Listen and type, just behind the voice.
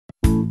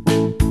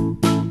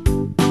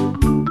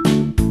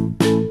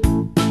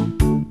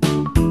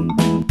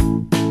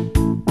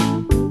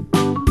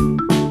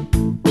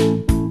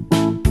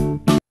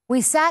We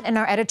sat in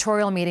our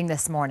editorial meeting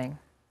this morning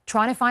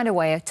trying to find a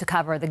way to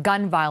cover the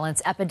gun violence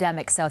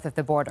epidemic south of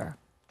the border.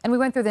 And we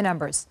went through the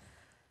numbers.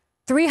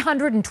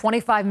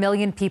 325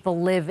 million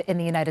people live in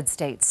the United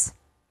States.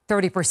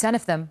 30%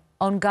 of them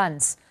own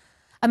guns.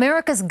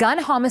 America's gun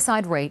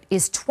homicide rate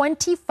is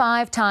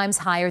 25 times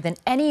higher than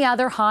any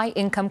other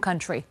high-income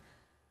country.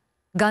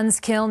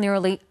 Guns kill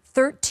nearly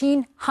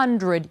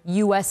 1,300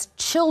 U.S.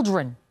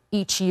 children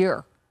each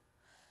year.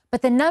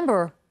 But the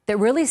number that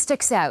really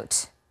sticks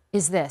out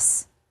is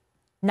this: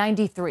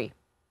 93.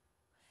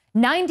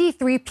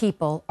 93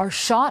 people are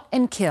shot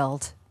and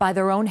killed by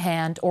their own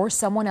hand or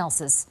someone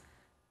else's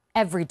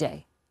every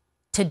day.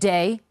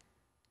 Today,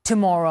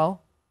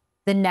 tomorrow,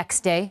 the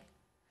next day.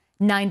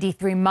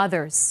 93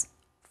 mothers,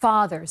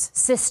 fathers,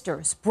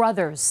 sisters,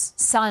 brothers,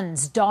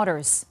 sons,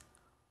 daughters,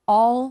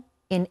 all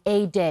in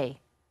a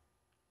day,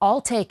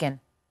 all taken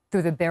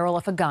through the barrel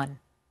of a gun.